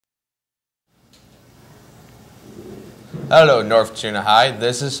Hello, North Junior High.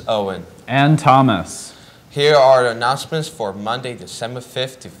 This is Owen. And Thomas. Here are the announcements for Monday, December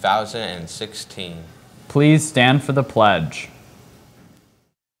 5th, 2016. Please stand for the pledge.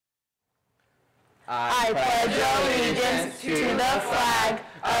 I pledge allegiance to the flag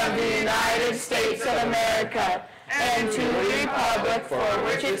of the United States of America and to the republic for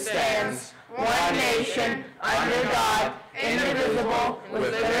which it stands, one nation, under God, indivisible,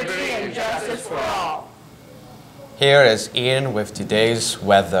 with liberty and justice for all. Here is Ian with today's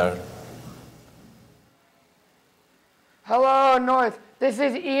weather. Hello, North. This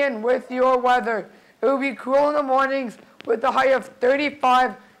is Ian with your weather. It will be cool in the mornings with a high of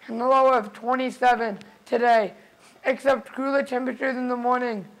 35 and a low of 27 today, except cooler temperatures in the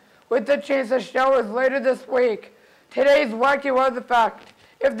morning, with the chance of showers later this week. Today's wacky weather fact: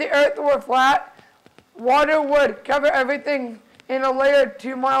 if the earth were flat, water would cover everything in a layer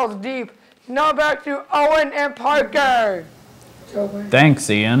 2 miles deep. Now back to Owen and Parker. Thanks,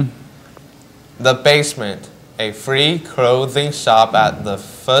 Ian. The Basement, a free clothing shop at the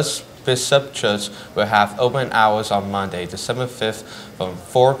First Bishop Church, will have open hours on Monday, December 5th from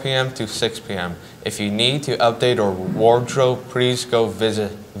 4 p.m. to 6 p.m. If you need to update your wardrobe, please go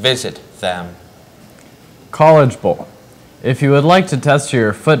visit them. College Bowl. If you would like to test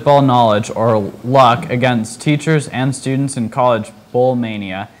your football knowledge or luck against teachers and students in College Bowl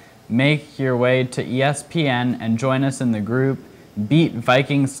Mania, make your way to ESPN and join us in the group Beat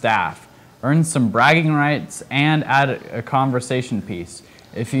Viking Staff. Earn some bragging rights and add a conversation piece.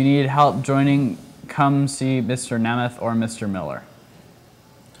 If you need help joining, come see Mr. Nemeth or Mr. Miller.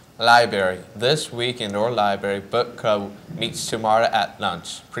 Library. This week in our library, book club meets tomorrow at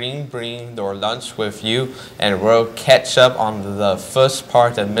lunch. Bring your lunch with you and we'll catch up on the first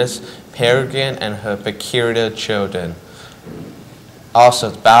part of Miss Peregrine and her peculiar children. Also,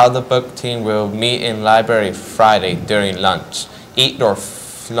 the Battle of the Book team will meet in library Friday during lunch. Eat your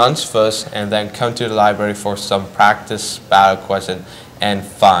lunch first and then come to the library for some practice battle questions and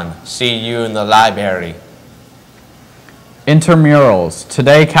fun. See you in the library. Intramurals.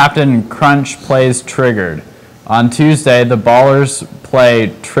 Today, Captain Crunch plays Triggered. On Tuesday, the Ballers play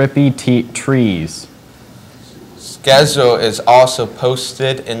Trippy Trees. Schedule is also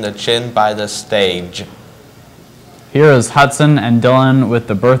posted in the gym by the stage. Here is Hudson and Dylan with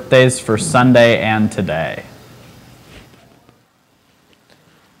the birthdays for Sunday and today.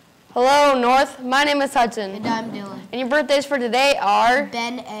 Hello, North. My name is Hudson. And I'm Dylan. And your birthdays for today are?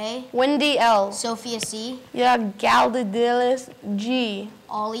 Ben A. Wendy L. Sophia C. Yeah, Galdadilis G.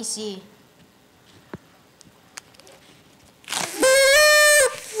 Ollie C.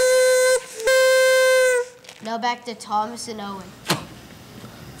 Now back to Thomas and Owen.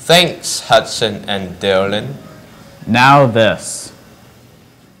 Thanks, Hudson and Dylan. Now this.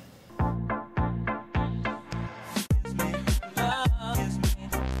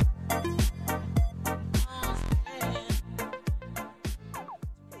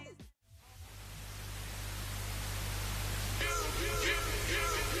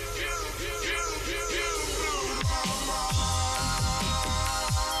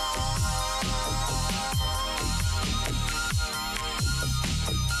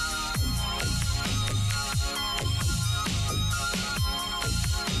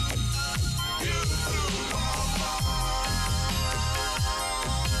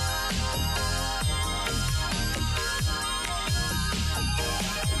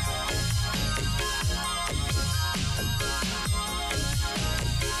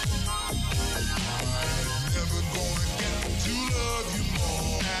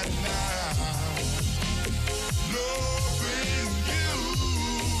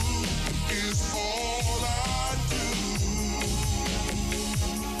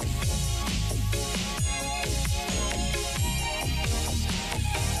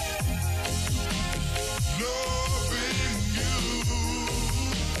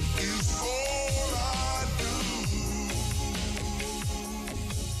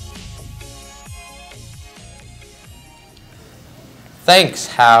 Thanks,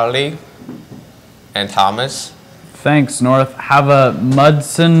 Howley and Thomas. Thanks, North. Have a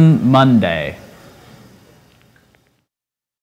Mudson Monday.